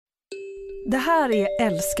Det här är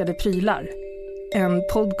Älskade prylar. En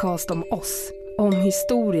podcast om oss, om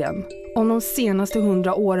historien, om de senaste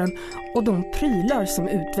 100 åren och de prylar som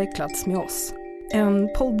utvecklats med oss. En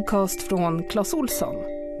podcast från Clas Ohlson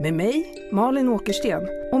med mig, Malin Åkersten,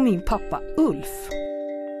 och min pappa Ulf.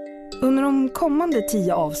 Under de kommande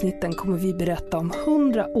 10 avsnitten kommer vi berätta om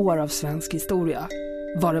 100 år av svensk historia.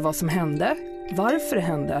 Vad det var som hände, varför det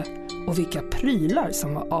hände och vilka prylar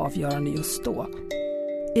som var avgörande just då.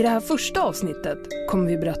 I det här första avsnittet kommer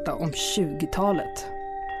vi berätta om 20-talet.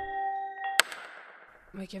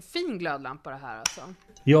 Vilken fin glödlampa det här alltså.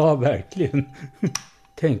 Ja, verkligen.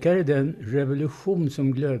 Tänk er den revolution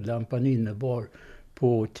som glödlampan innebar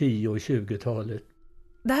på 10- och 20-talet.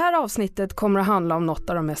 Det här avsnittet kommer att handla om något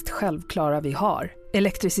av de mest självklara vi har.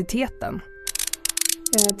 Elektriciteten.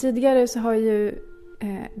 Tidigare så har ju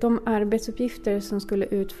de arbetsuppgifter som skulle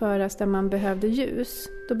utföras där man behövde ljus.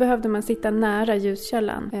 Då behövde man sitta nära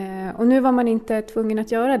ljuskällan. Och nu var man inte tvungen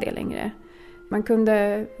att göra det längre. Man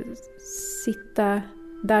kunde sitta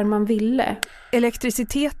där man ville.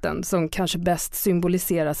 Elektriciteten som kanske bäst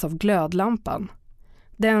symboliseras av glödlampan.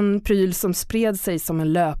 Den pryl som spred sig som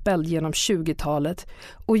en löpeld genom 20-talet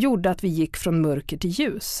och gjorde att vi gick från mörker till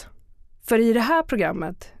ljus. För i det här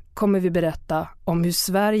programmet kommer vi berätta om hur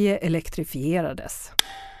Sverige elektrifierades.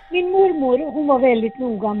 Min mormor, hon var väldigt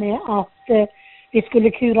noga med att vi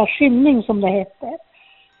skulle kura skymning som det hette.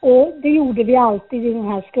 Och det gjorde vi alltid i den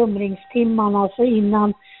här skumringstimmarna, alltså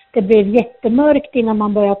innan det blev jättemörkt, innan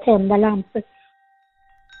man började tända lampor.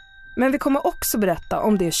 Men vi kommer också berätta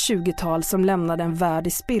om det 20-tal som lämnade en värld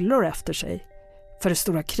i spillror efter sig. För det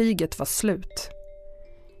stora kriget var slut.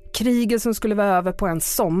 Kriget som skulle vara över på en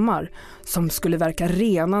sommar, som skulle verka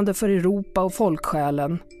renande för Europa och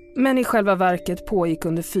folksjälen, men i själva verket pågick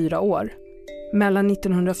under 4 år, mellan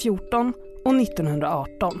 1914 och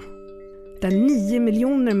 1918. Där 9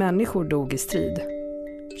 miljoner människor dog i strid.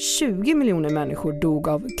 20 miljoner människor dog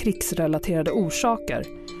av krigsrelaterade orsaker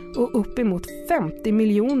och uppemot 50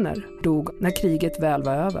 miljoner dog när kriget väl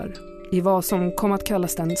var över. I vad som kom att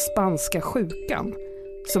kallas den spanska sjukan,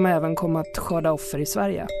 som även kom att skörda offer i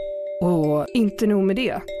Sverige. Och inte nog med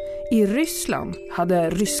det. I Ryssland hade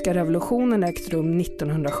ryska revolutionen ägt rum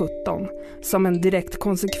 1917 som en direkt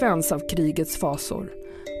konsekvens av krigets fasor.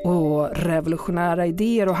 Och revolutionära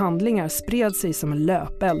idéer och handlingar spred sig som en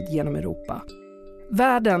löpeld genom Europa.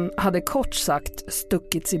 Världen hade kort sagt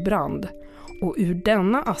stuckits i brand och ur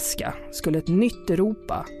denna aska skulle ett nytt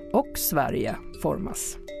Europa och Sverige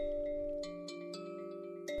formas.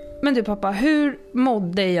 Men du pappa, hur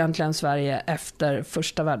mådde egentligen Sverige efter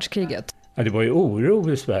första världskriget? Ja, det var ju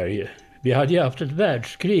oro i Sverige. Vi hade ju haft ett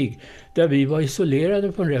världskrig där vi var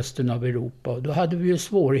isolerade från resten av Europa. Då hade vi ju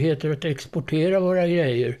svårigheter att exportera våra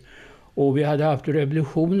grejer. Och vi hade haft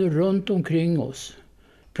revolutioner runt omkring oss.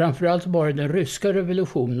 Framförallt bara den ryska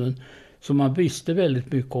revolutionen som man visste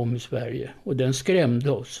väldigt mycket om i Sverige. Och den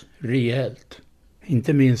skrämde oss rejält.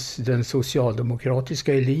 Inte minst den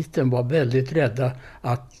socialdemokratiska eliten var väldigt rädda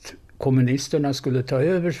att kommunisterna skulle ta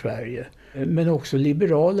över Sverige. Men också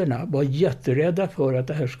liberalerna var jätterädda för att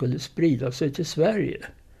det här skulle sprida sig till Sverige.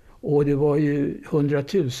 Och det var ju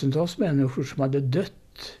hundratusentals människor som hade dött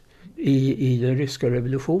i den ryska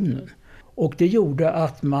revolutionen. Och det gjorde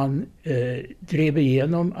att man drev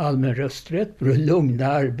igenom allmän rösträtt för att lugna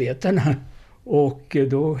arbetarna. Och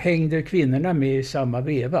då hängde kvinnorna med i samma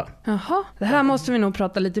veva. Jaha, det här måste vi nog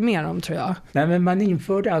prata lite mer om tror jag. Nej, men man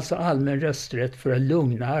införde alltså allmän rösträtt för att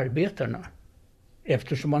lugna arbetarna.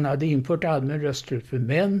 Eftersom man hade infört allmän rösträtt för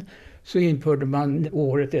män så införde man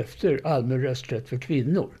året efter allmän rösträtt för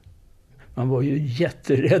kvinnor. Man var ju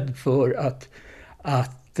jätterädd för att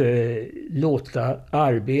låta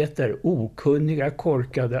arbetare, okunniga,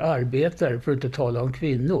 korkade arbetare, för att inte tala om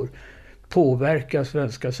kvinnor, påverka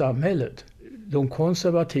svenska samhället. De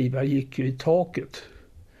konservativa gick ju i taket.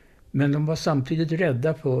 Men de var samtidigt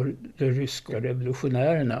rädda för de ryska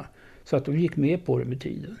revolutionärerna. Så att de gick med på det med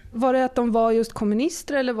tiden. Var det att de var just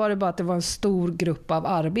kommunister eller var det bara att det var en stor grupp av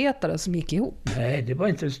arbetare som gick ihop? Nej, det var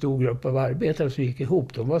inte en stor grupp av arbetare som gick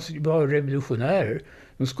ihop. De var revolutionärer.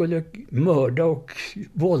 De skulle mörda och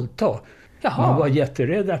våldta. Jaha. Man var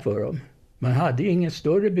jätterädda för dem. Man hade inget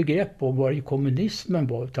större begrepp om vad kommunismen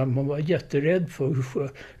var, utan man var jätterädd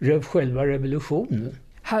för själva revolutionen.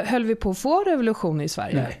 Höll vi på att få revolution i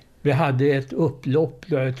Sverige? Nej, vi hade ett upplopp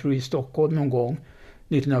där, jag tror i Stockholm någon gång,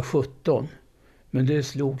 1917. Men det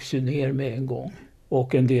slogs ju ner med en gång.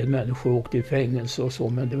 Och en del människor åkte i fängelse och så,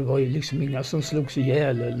 men det var ju liksom inga som slogs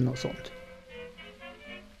ihjäl eller något sånt.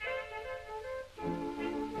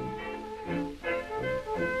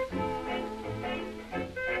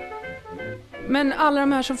 Men alla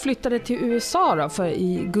de här som flyttade till USA då, för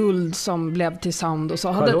i guld som blev till sand och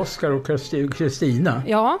så. Karl-Oskar och Kristina.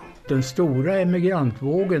 Ja. Den stora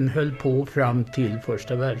emigrantvågen höll på fram till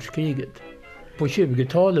första världskriget. På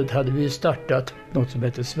 20-talet hade vi startat något som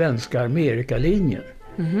heter Svenska Amerikalinjen.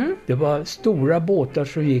 Mm-hmm. Det var stora båtar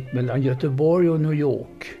som gick mellan Göteborg och New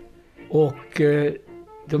York. Och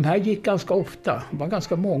de här gick ganska ofta, det var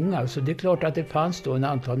ganska många, så det är klart att det fanns då en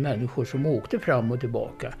antal människor som åkte fram och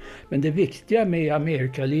tillbaka. Men det viktiga med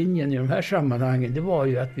Amerikalinjen i de här sammanhangen, det var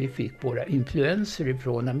ju att vi fick våra influenser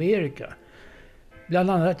ifrån Amerika. Bland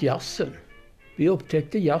annat jazzen. Vi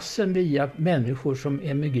upptäckte jazzen via människor som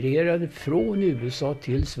emigrerade från USA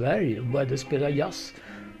till Sverige och började spela jazz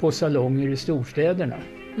på salonger i storstäderna.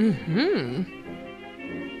 Mm-hmm.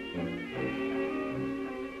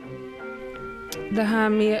 Det här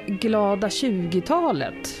med glada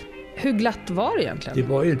 20-talet, hur glatt var det egentligen?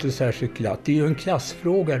 Det var ju inte särskilt glatt. Det är ju en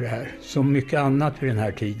klassfråga det här, som mycket annat vid den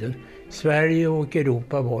här tiden. Sverige och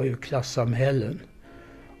Europa var ju klassamhällen.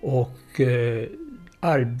 Och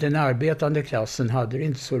den arbetande klassen hade det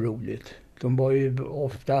inte så roligt. De var ju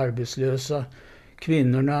ofta arbetslösa.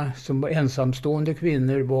 Kvinnorna, som var ensamstående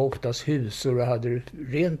kvinnor, var oftast husor och hade det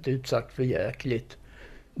rent ut sagt för jäkligt.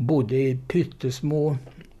 Bodde i pyttesmå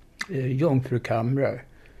jungfrukamrar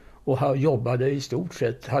och jobbade i stort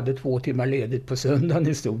sett, hade 2 timmar ledigt på söndagen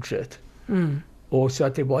i stort sett. Mm. Och så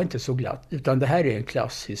att det var inte så glatt, utan det här är en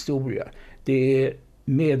klasshistoria. Det är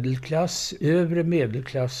medelklass, övre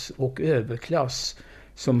medelklass och överklass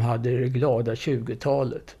som hade det glada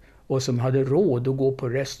 20-talet och som hade råd att gå på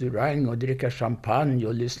restaurang och dricka champagne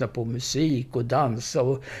och lyssna på musik och dansa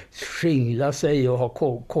och skingla sig och ha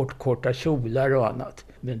korta kjolar och annat.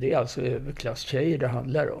 Men det är alltså överklasstjejer det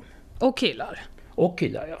handlar om. Och killar? Och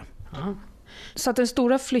killar, ja. Aha. Så att den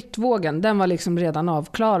stora flyttvågen, den var liksom redan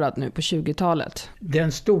avklarad nu på 20-talet?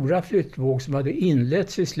 Den stora flyttvåg som hade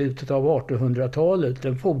inletts i slutet av 1800-talet,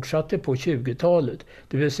 den fortsatte på 20-talet.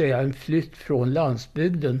 Det vill säga en flytt från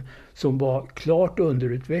landsbygden som var klart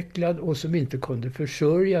underutvecklad och som inte kunde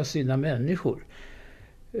försörja sina människor.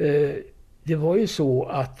 Det var ju så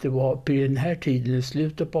att det var på den här tiden i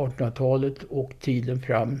slutet på 1800-talet och tiden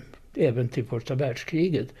fram även till första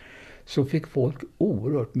världskriget så fick folk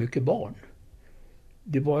oerhört mycket barn.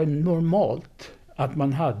 Det var normalt att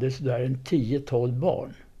man hade sådär en 10-12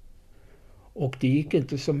 barn. Och det gick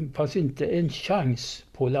inte fanns inte en chans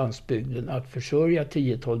på landsbygden att försörja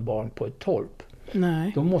 10-12 barn på ett torp.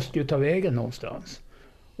 Nej. De måste ju ta vägen någonstans.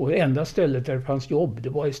 Och enda stället där det fanns jobb, det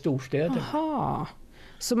var i storstäderna. Aha.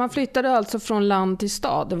 Så man flyttade alltså från land till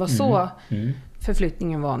stad. Det var så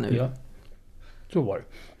förflyttningen var nu. Ja, så var det.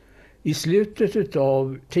 I slutet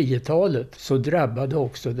av 10-talet så drabbade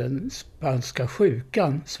också den spanska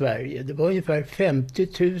sjukan Sverige. Det var ungefär 50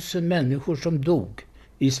 000 människor som dog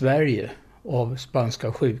i Sverige av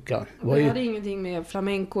spanska sjukan. Det hade ingenting med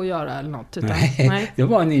flamenco att göra eller något? Utan, nej, det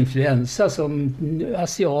var en influensa som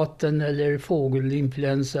asiaten eller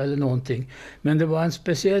fågelinfluensa eller någonting. Men det var en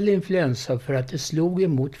speciell influensa för att det slog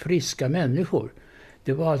emot friska människor.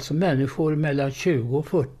 Det var alltså människor mellan 20 och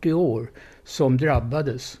 40 år som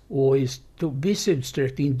drabbades och i viss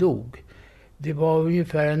utsträckning dog. Det var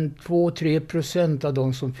ungefär 2-3% av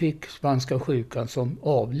de som fick spanska sjukan som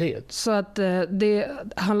avled. Så att det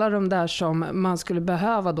handlar om där som man skulle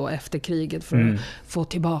behöva då efter kriget för att få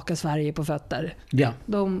tillbaka Sverige på fötter. Ja.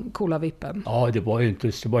 De coola vippen. Ja, det var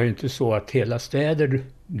ju inte så att hela städer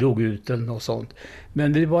dog ut eller något sånt.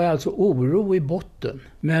 Men det var alltså oro i botten.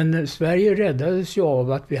 Men Sverige räddades ju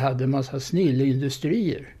av att vi hade en massa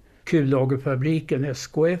snilleindustrier. Kullagerfabriken,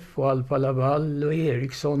 SKF och Alfa Laval och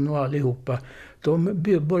Ericsson och allihopa. De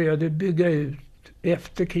började bygga ut.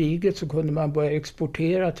 Efter kriget så kunde man börja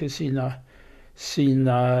exportera till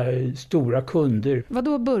sina stora kunder. Vad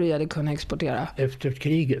då började kunna exportera? Efter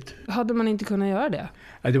kriget. Hade man inte kunnat göra det?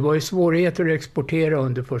 Ja, det var ju svårigheter att exportera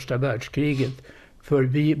under första världskriget. För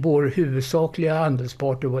vår huvudsakliga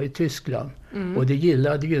handelspartner var i Tyskland. Och det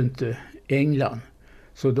gillade ju inte England.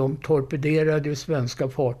 Så de torpederade svenska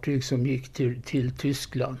fartyg som gick till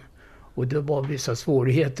Tyskland. Och det var vissa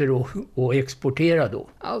svårigheter att exportera då.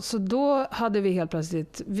 Alltså då hade vi helt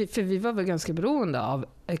plötsligt, för vi var väl ganska beroende av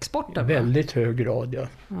exporten? Väldigt hög grad, ja.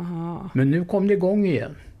 Aha. Men nu kom det igång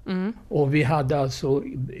igen. Och vi hade alltså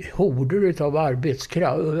horder av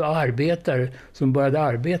arbetare som började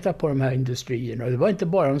arbeta på de här industrierna. Och det var inte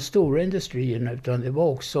bara de stora industrierna utan det var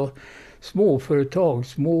också småföretag,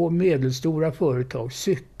 små och medelstora företag,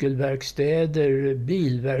 cykelverkstäder,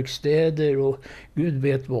 bilverkstäder och gud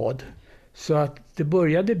vet vad. Så att det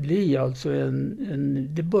började bli alltså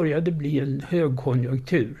en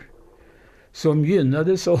högkonjunktur. som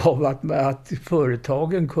gynnades av att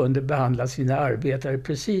företagen kunde behandla sina arbetare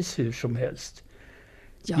precis hur som helst.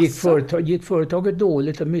 Gick företaget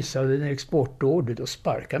dåligt och missade en exportorder, då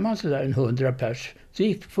sparkar man sådär 100 pers. Så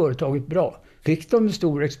gick företaget bra. Fick de en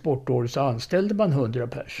stor exportorder så anställde man 100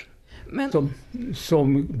 pers.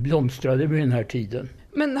 Som blomstrade vid den här tiden.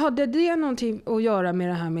 Men hade det någonting att göra med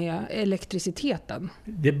det här med elektriciteten?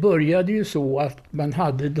 Det började ju så att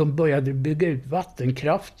de började bygga ut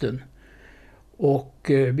vattenkraften.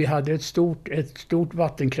 Och vi hade ett stort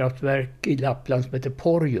vattenkraftverk i Lappland som heter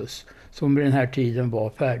Porjus, som vid den här tiden var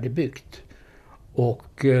färdigbyggt.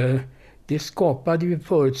 Och det skapade ju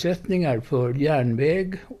förutsättningar för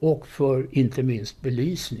järnväg och för inte minst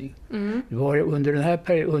belysning. Mm. Det var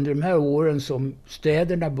under de här åren som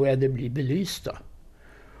städerna började bli belysta.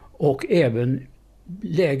 Och även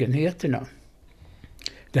lägenheterna.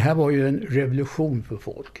 Det här var ju en revolution för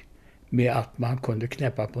folk. Med att man kunde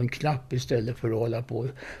knäppa på en knapp istället för att hålla på och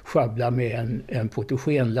schabbla med en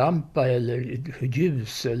fotogenlampa eller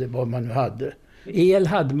ljus eller vad man nu hade. El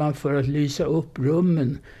hade man för att lysa upp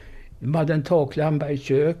rummen. Man hade en taklampa i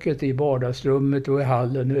köket, i vardagsrummet och i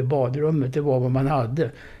hallen och i badrummet. Det var vad man hade.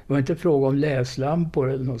 Det var inte fråga om läslampor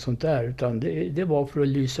eller något sånt där, utan det var för att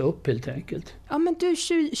lysa upp helt enkelt. Ja, men du,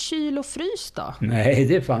 kyl och frys då? Nej,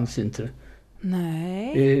 det fanns inte.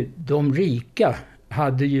 Nej. De rika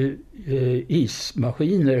hade ju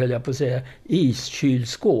ismaskiner, eller jag på att säga,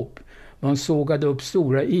 iskylskåp. Man sågade upp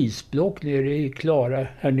stora isblock nere i Klara,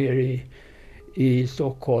 här nere i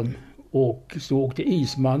Stockholm. Och så åkte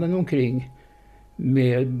ismannen omkring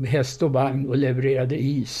med häst och vagn och levererade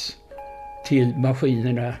is till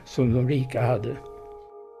maskinerna som de rika hade.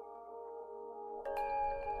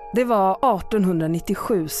 Det var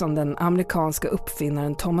 1897 som den amerikanska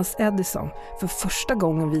uppfinnaren Thomas Edison för första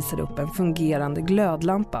gången visade upp en fungerande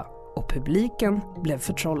glödlampa och publiken blev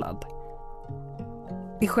förtrollad.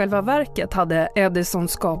 I själva verket hade Edison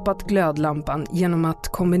skapat glödlampan genom att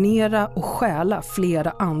kombinera och stjäla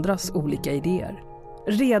flera andras olika idéer.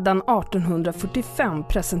 Redan 1845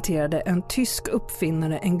 presenterade en tysk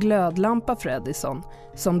uppfinnare en glödlampa för Edison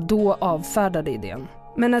som då avfärdade idén.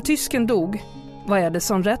 Men när tysken dog var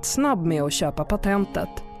Edison rätt snabb med att köpa patentet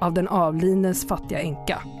av den avlidnes fattiga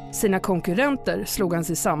änka. Sina konkurrenter slog han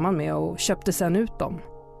sig samman med och köpte sedan ut dem.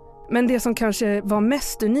 Men det som kanske var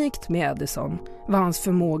mest unikt med Edison var hans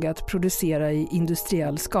förmåga att producera i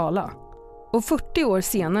industriell skala. Och 40 år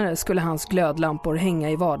senare skulle hans glödlampor hänga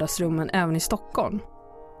i vardagsrummen även i Stockholm.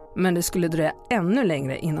 Men det skulle dröja ännu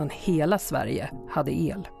längre innan hela Sverige hade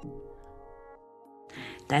el.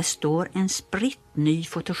 Där står en spritt ny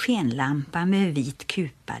fotogenlampa med vit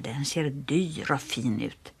kupa. Den ser dyr och fin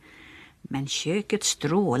ut. Men köket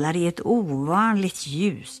strålar i ett ovanligt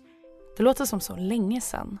ljus. Det låter som så länge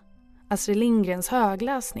sedan. Astrid Lindgrens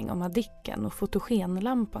högläsning om Madicken och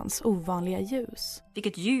fotogenlampans ovanliga ljus.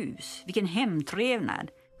 Vilket ljus, vilken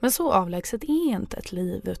hemtrevnad. Men så avlägset är inte ett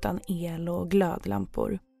liv utan el och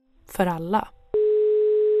glödlampor. För alla.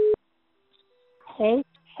 Hej.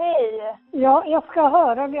 Hej. Ja, jag ska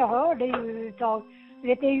höra om jag hör det överhuvudtaget.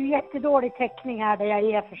 Det är ju jättedålig täckning här där jag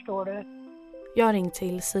är, förstår du. Jag ringde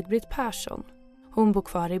till Sigrid Persson. Hon bor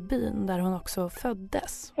kvar i byn där hon också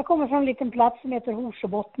föddes. Jag kommer från en liten plats som heter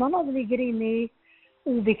Horsebottnarna. Det ligger inne i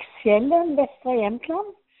Oviksfjällen, västra Jämtland.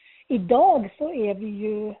 Idag så är vi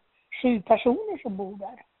ju 7 personer som bor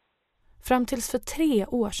där. Fram tills för 3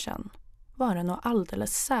 år sedan var det något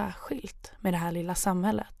alldeles särskilt med det här lilla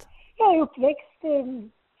samhället. Jag är uppväxt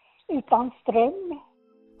utan ström.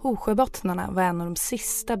 Horsjöbottnarna var en av de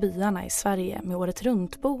sista byarna i Sverige med året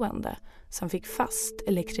runtboende som fick fast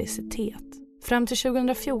elektricitet. Fram till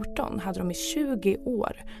 2014 hade de i 20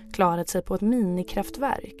 år klarat sig på ett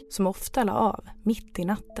minikraftverk som ofta la av mitt i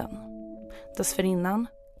natten. Dessförinnan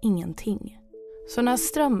ingenting. Så när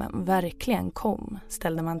strömmen verkligen kom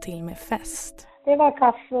ställde man till med fest. Det var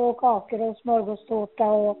kaffe och kakor och smörgåstårta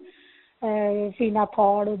och fina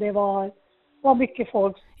tal och det var mycket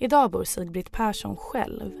folk. Idag bor Sigrid Persson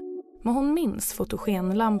själv. Men hon minns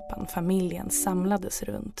fotogenlampan familjen samlades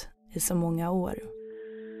runt i så många år.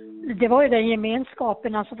 Det var ju den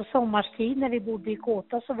gemenskapen, alltså på sommarstid när vi bodde i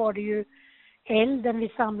Kåta så var det ju elden, vi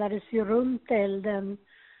samlades ju runt elden.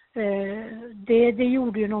 Det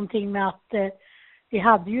gjorde ju någonting med att vi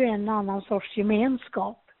hade ju en annan sorts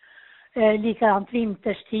gemenskap. Likadant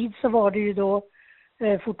vinterstid så var det ju då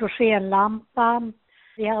fotogenlampa.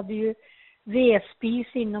 Vi hade ju vedspis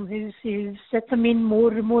inomhus i huset. Och min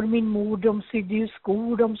mor, de sydde ju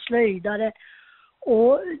skor, de slöjdade.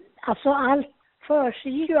 Och alltså allt för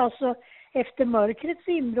sig ju alltså efter mörkrets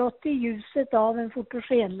inbrott i ljuset av en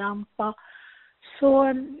fotogenlampa.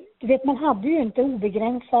 Så du vet, man hade ju inte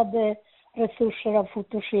obegränsad resurser av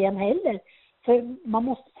fotogen heller. För man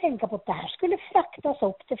måste tänka på att det här skulle fraktas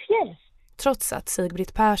upp till fjälls. Trots att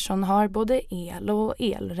Sigbritt Persson har både el och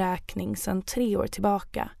elräkning sedan 3 år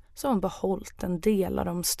tillbaka så har hon behållit en del av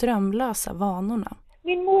de strömlösa vanorna.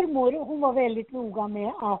 Min mormor, hon var väldigt noga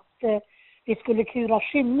med att vi skulle kura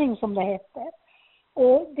skymning som det hette.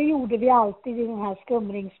 Och det gjorde vi alltid i den här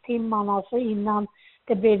skumringstimmarna, alltså innan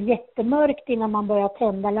det blev jättemörkt, innan man började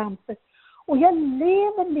tända lampor. Och jag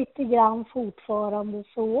lever lite grann fortfarande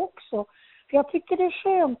så också. För jag tycker det är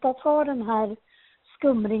skönt att ha den här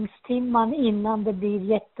skumringstimman innan det blir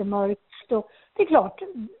jättemörkt. Så det är klart,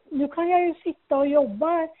 nu kan jag ju sitta och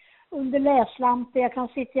jobba under läslampor. Jag kan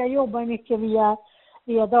sitta och jobba mycket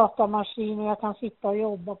via datamaskiner. Jag kan sitta och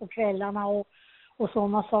jobba på kvällarna och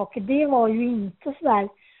sådana saker. Det var ju inte så där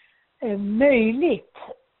möjligt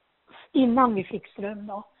innan vi fick ström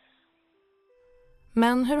då.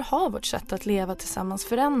 Men hur har vårt sätt att leva tillsammans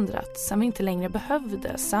förändrats sen vi inte längre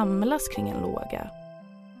behövde samlas kring en låga?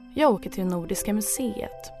 Jag åker till Nordiska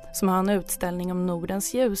museet som har en utställning om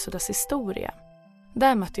Nordens ljus och dess historia.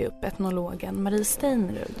 Där mötte jag upp etnologen Marie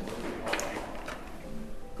Steinrud.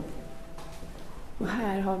 Och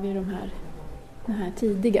här har vi de här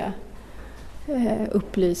tidiga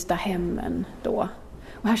upplysta hemmen då.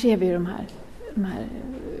 Och här ser vi de här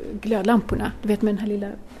glödlamporna. Du vet, med den här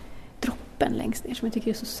lilla droppen längst ner som jag tycker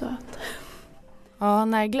är så söt. Ja,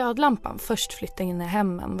 när glödlampan först flyttade in i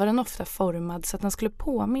hemmen var den ofta formad så att den skulle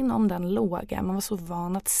påminna om den låga man var så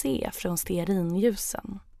van att se från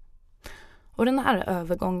stearinljusen. Och den här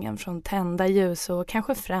övergången från tända ljus och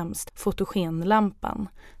kanske främst fotogenlampan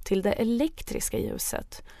till det elektriska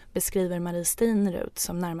ljuset beskriver Marie Steinrud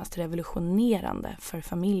som närmast revolutionerande för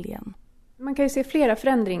familjen. Man kan ju se flera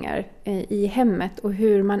förändringar i hemmet och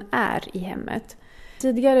hur man är i hemmet.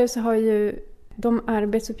 Tidigare så har ju de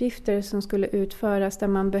arbetsuppgifter som skulle utföras där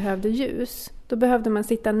man behövde ljus, då behövde man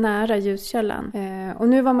sitta nära ljuskällan. Och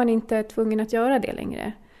nu var man inte tvungen att göra det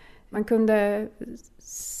längre. Man kunde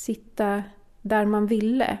sitta där man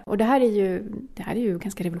ville. Och det här är ju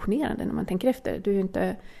ganska revolutionerande när man tänker efter. Du är ju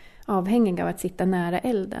inte avhängig av att sitta nära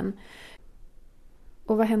elden.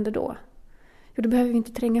 Och vad händer då? Jo, då behöver vi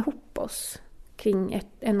inte tränga ihop oss kring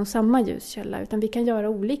en och samma ljuskälla, utan vi kan göra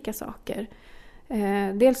olika saker.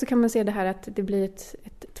 Dels så kan man se det här att det blir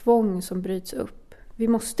ett tvång som bryts upp. Vi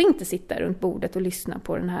måste inte sitta runt bordet och lyssna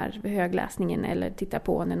på den här högläsningen eller titta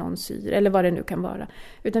på när någon syr eller vad det nu kan vara.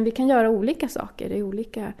 Utan vi kan göra olika saker. Det är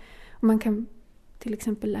olika. Och man kan till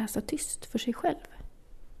exempel läsa tyst för sig själv.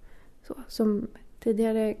 Så, som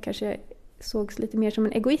tidigare kanske sågs lite mer som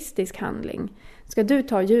en egoistisk handling. Ska du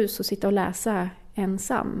ta ljus och sitta och läsa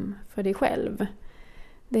ensam för dig själv?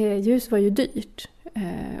 Ljus var ju dyrt.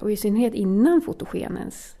 Och i synnerhet innan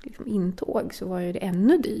fotogenens intåg så var ju det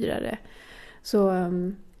ännu dyrare. Så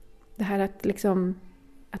det här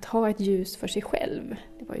att ha ett ljus för sig själv,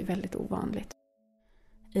 det var ju väldigt ovanligt.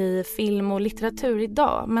 I film och litteratur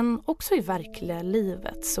idag, men också i verkliga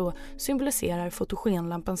livet, så symboliserar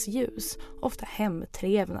fotogenlampans ljus ofta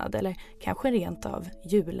hemtrevnad eller kanske rent av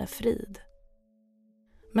julefrid.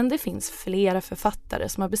 Men det finns flera författare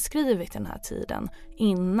som har beskrivit den här tiden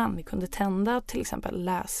innan vi kunde tända till exempel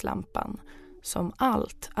läslampan som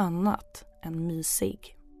allt annat än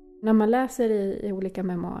mysig. När man läser i olika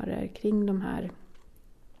memoarer kring de här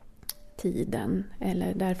tiden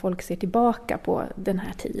eller där folk ser tillbaka på den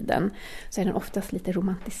här tiden så är den oftast lite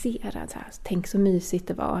romantiserad. Så här, tänk så mysigt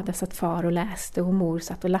det var. Där satt far och läste och mor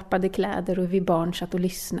satt och lappade kläder och vi barn satt och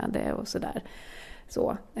lyssnade och sådär.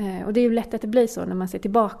 Så. Och det är ju lätt att det blir så när man ser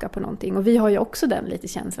tillbaka på någonting. Och vi har ju också den lite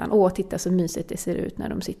känslan. Titta så mysigt det ser ut när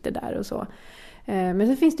de sitter där och så. Men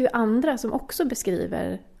så finns det ju andra som också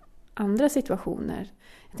beskriver andra situationer.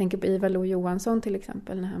 Jag tänker på Ivar Lo-Johansson till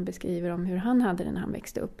exempel när han beskriver om hur han hade det när han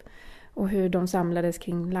växte upp. Och hur de samlades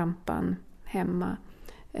kring lampan hemma.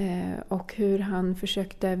 Och hur han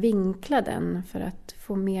försökte vinkla den för att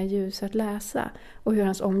få mer ljus att läsa. Och hur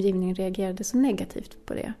hans omgivning reagerade så negativt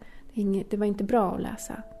på det. Det var inte bra att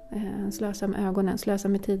läsa. Slösa med ögonen, slösa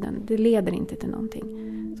med tiden. Det leder inte till någonting.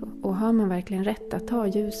 Så, och har man verkligen rätt att ta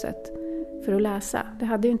ljuset för att läsa? Det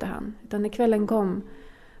hade ju inte han. Utan när kvällen kom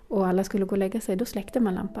och alla skulle gå och lägga sig, då släckte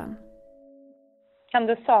man lampan. Kan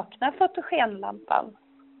du sakna fotogenlampan?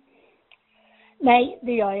 Nej,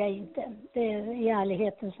 det gör jag inte. I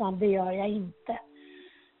ärlighetens namn, det gör jag inte.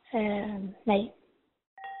 Nej.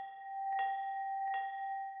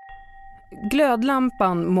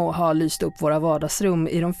 Glödlampan må ha lyst upp våra vardagsrum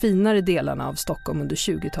i de finare delarna av Stockholm under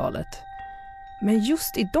 20-talet. Men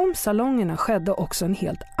just i de salongerna skedde också en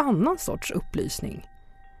helt annan sorts upplysning.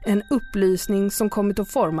 En upplysning som kommit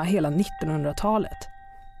att forma hela 1900-talet.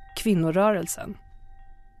 Kvinnorörelsen.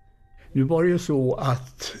 Nu var det ju så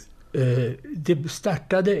att det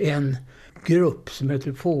startade en grupp som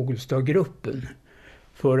heter Fogelstadgruppen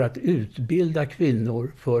för att utbilda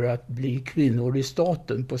kvinnor för att bli kvinnor i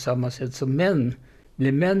staten på samma sätt som män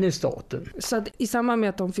blir män i staten. Så att i samband med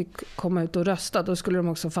att de fick komma ut och rösta, då skulle de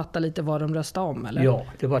också fatta lite vad de röstade om, eller? Ja,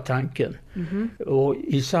 det var tanken. Och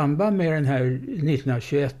i samband med den här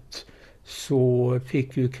 1921 så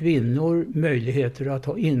fick ju kvinnor möjligheter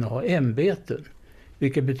att inneha ämbeten.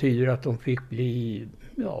 Vilket betyder att de fick bli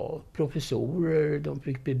professorer, de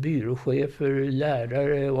fick bli byråchefer,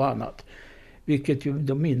 lärare och annat. Vilket ju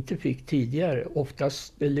de inte fick tidigare.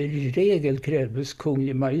 Oftast, eller i regel, krävdes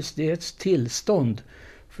Kunglig Majestäts tillstånd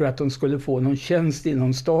för att de skulle få någon tjänst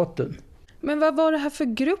inom staten. Men vad var det här för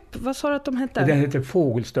grupp? Vad sa du att de hette? Den hette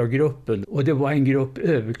Fogelstadgruppen, och det var en grupp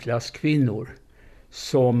överklasskvinnor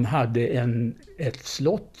som hade ett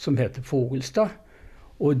slott som hette Fogelstad.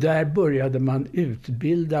 Och där började man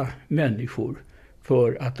utbilda människor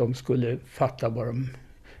för att de skulle fatta vad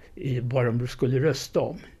de skulle rösta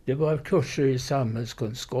om. Det var kurser i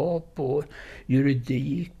samhällskunskap och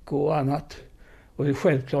juridik och annat. Och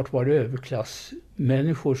självklart var det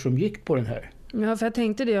överklassmänniskor som gick på den här. Ja, för jag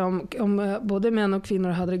tänkte det om både män och kvinnor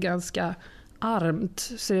hade det ganska armt,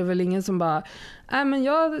 så det är väl ingen som bara men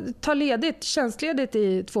jag tar tjänstledigt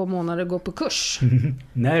i 2 månader och går på kurs.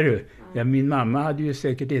 Nej du, min mamma hade ju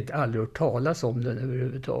säkert aldrig hört talas om den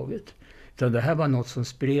överhuvudtaget. Utan det här var något som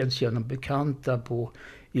spreds genom bekanta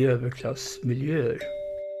i överklassmiljöer.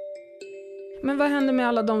 Men vad hände med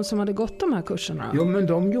alla de som hade gått de här kurserna? Jo, men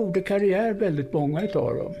de gjorde karriär, väldigt många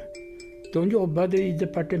utav dem. De jobbade i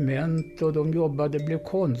departement och blev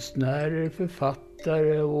konstnärer,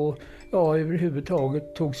 författare och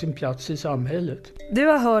överhuvudtaget tog sin plats i samhället. Du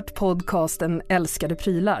har hört podcasten Älskade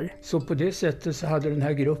prylar. Så på det sättet så hade den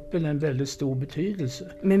här gruppen en väldigt stor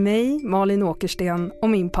betydelse. Med mig, Malin Åkersten, och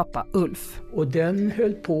min pappa Ulf. Och den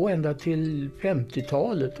höll på ända till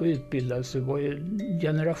 50-talet och utbildades. Det var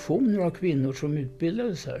generationer av kvinnor som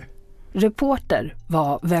utbildades här. Reporter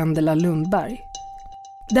var Vendela Lundberg.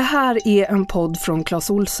 Det här är en podd från Clas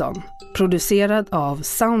Ohlson, producerad av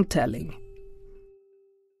Soundtelling.